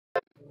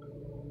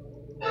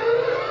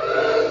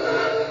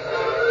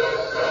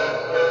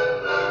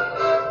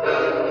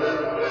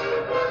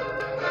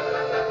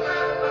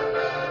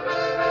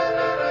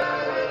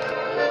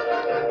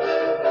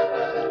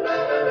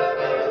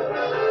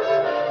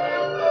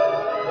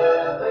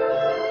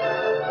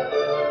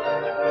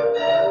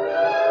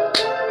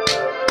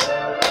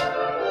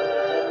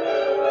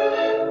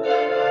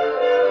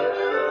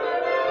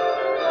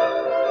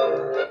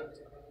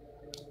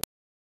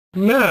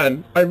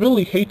Man, I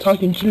really hate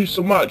Talking Ginger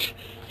so much.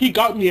 He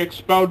got me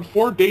expelled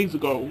 4 days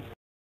ago.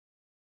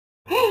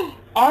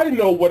 I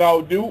know what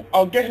I'll do.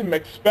 I'll get him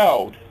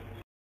expelled.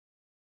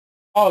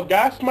 I'll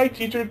ask my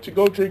teacher to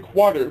go drink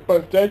water,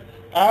 but instead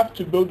I have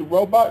to build a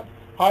robot,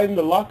 hide in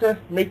the locker,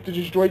 make to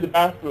destroy the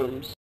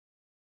bathrooms.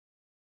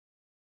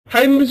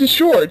 Hi, Mrs.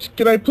 Short.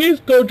 Can I please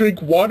go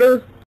drink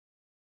water?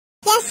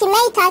 Yes, you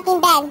may,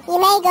 Talking Ben. You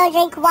may go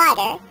drink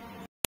water.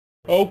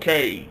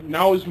 Okay,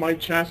 now is my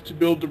chance to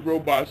build the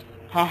robots.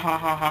 Ha ha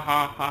ha ha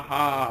ha ha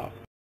ha.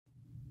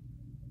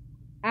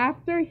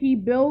 After he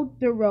built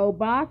the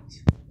robot...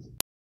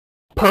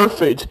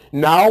 Perfect.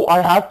 Now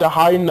I have to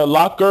hide in the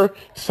locker,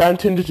 send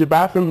it into the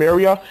bathroom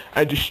area,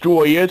 and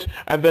destroy it,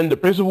 and then the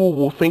principal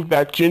will think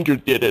that Ginger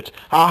did it.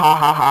 Ha ha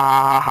ha ha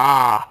ha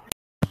ha.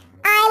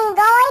 I'm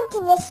going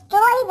to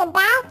destroy the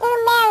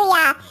bathroom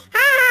area.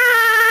 Ha ha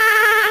ha ha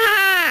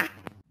ha.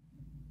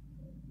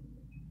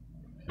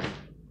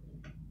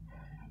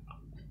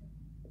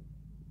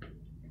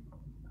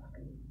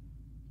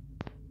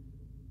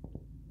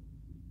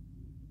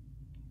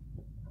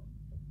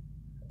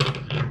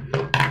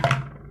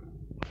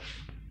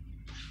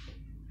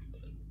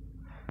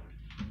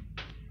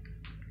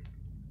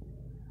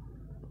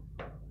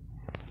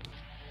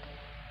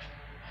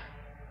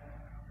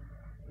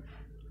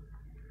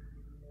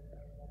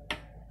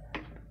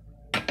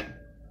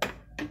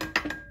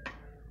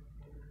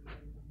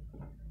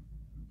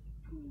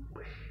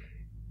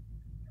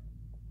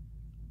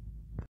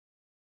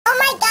 Oh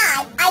my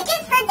god, I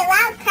just heard the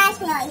loud crash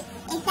noise.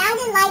 It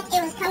sounded like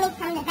it was coming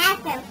from the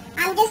bathroom.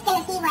 I'm just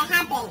gonna see what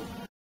happened.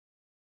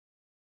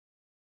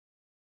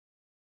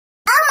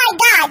 Oh my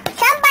god,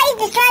 somebody's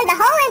destroying the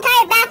whole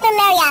entire bathroom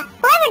area.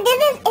 Whoever did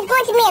this is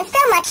going to be in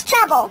so much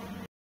trouble.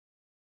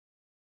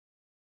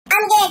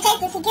 I'm gonna take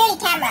the security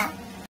camera.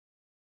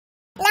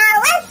 Now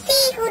let's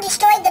see who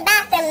destroyed the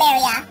bathroom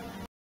area.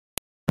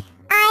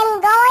 I'm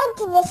going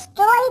to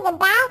destroy the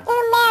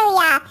bathroom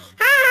area.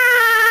 Ha ha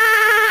ha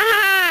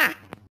ha.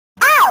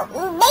 Oh,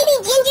 maybe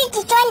Ginger's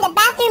destroying the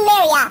bathroom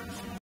area.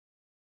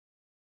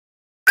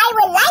 I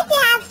would like to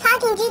have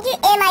Talking Ginger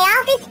in my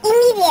office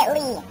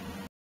immediately.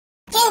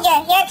 Ginger,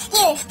 you're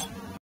excused.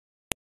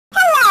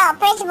 Hello,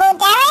 Principal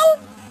Darren.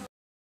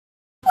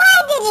 Why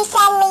did you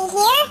send me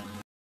here?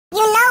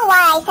 You know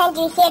why I sent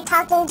you here,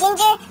 Talking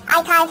Ginger.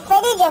 I caught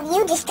footage of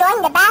you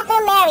destroying the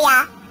bathroom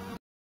area.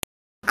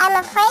 I'm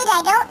afraid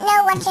I don't know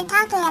what you're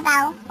talking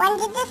about. When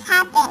did this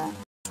happen?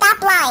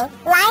 Stop lying.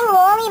 Lying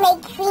will only make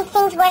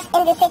things worse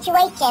in the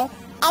situation.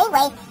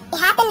 Anyway, it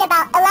happened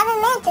about 11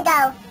 minutes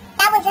ago.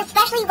 That was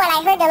especially when I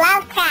heard a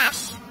loud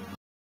crash.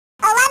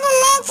 11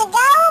 minutes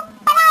ago?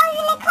 But I was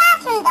in the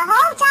classroom the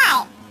whole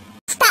time.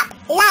 Stop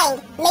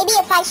lying. Maybe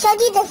if I showed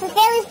you the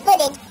surveillance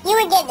footage, you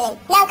would get it.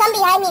 Now come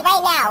behind me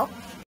right now.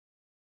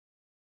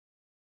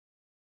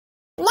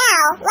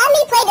 Now, let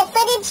me play the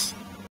footage.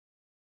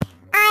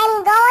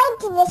 I'm going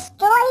to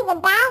destroy the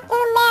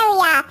bathroom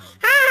area.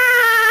 Ha ha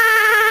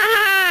ha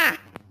ha.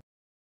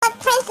 But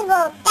Principal,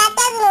 that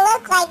doesn't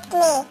look like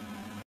me.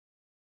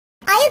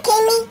 Are you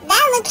kidding me?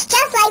 That looks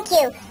just like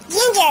you.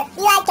 Ginger,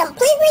 you had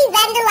completely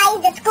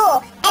vandalized the school.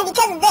 And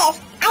because of this,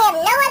 I have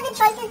no other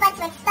choices but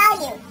to expel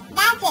you.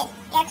 That's it.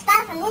 You're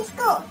expelled from this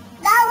school.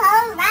 Go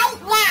home right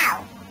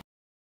now.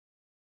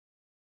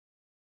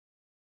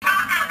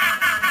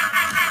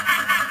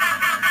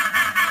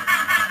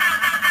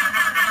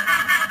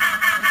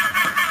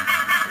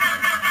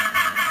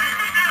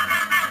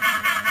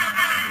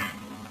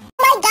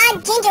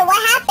 Ginger,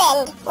 what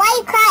happened? Why are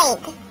you crying?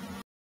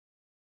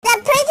 The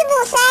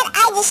principal said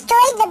I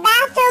destroyed the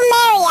bathroom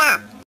area.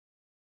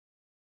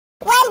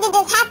 When did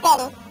this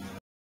happen?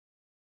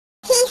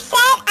 He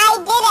said I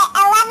did it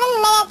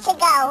 11 minutes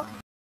ago.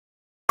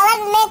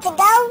 11 minutes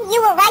ago? You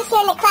were right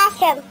here in the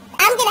classroom.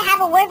 I'm gonna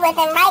have a word with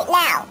him right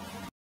now.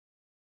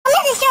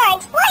 Mrs.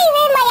 George, why are you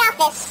in my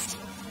office?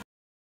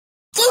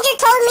 Ginger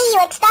told me you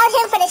expelled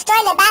him for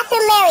destroying the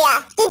bathroom area.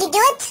 Did you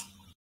do it?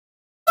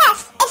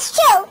 Yes, it's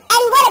true.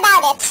 And what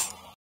about it?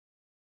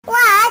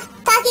 What?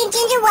 Talking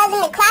Ginger was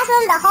in the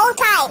classroom the whole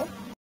time.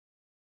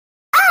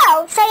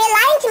 Oh, so you're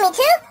lying to me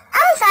too?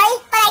 I'm sorry,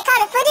 but I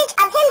caught a footage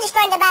of him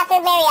destroying the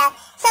bathroom area.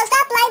 So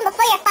stop lying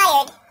before you're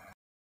fired.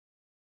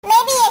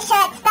 Maybe I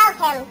should expel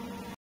him.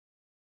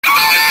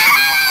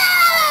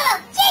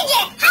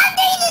 Ginger, how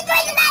dare you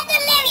destroy the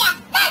bathroom area?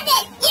 That's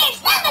it. You're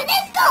expelled from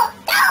this school.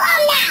 Go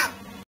home now.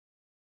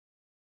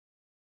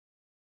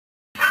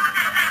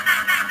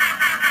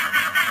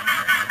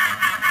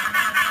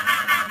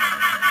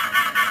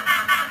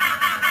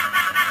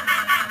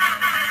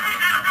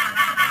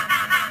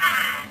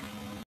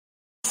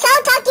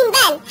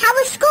 How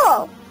was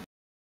school?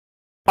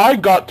 I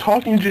got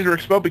Talking Ginger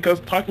expelled because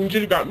Talking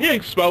Ginger got me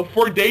expelled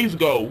 4 days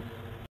ago.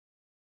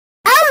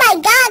 Oh my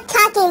god,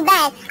 Talking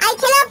Ben! I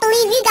cannot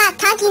believe you got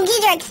Talking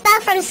Ginger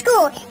expelled from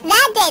school.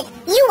 That is,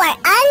 you are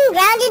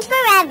ungrounded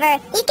forever.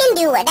 You can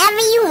do whatever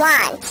you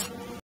want.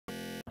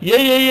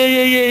 Yeah.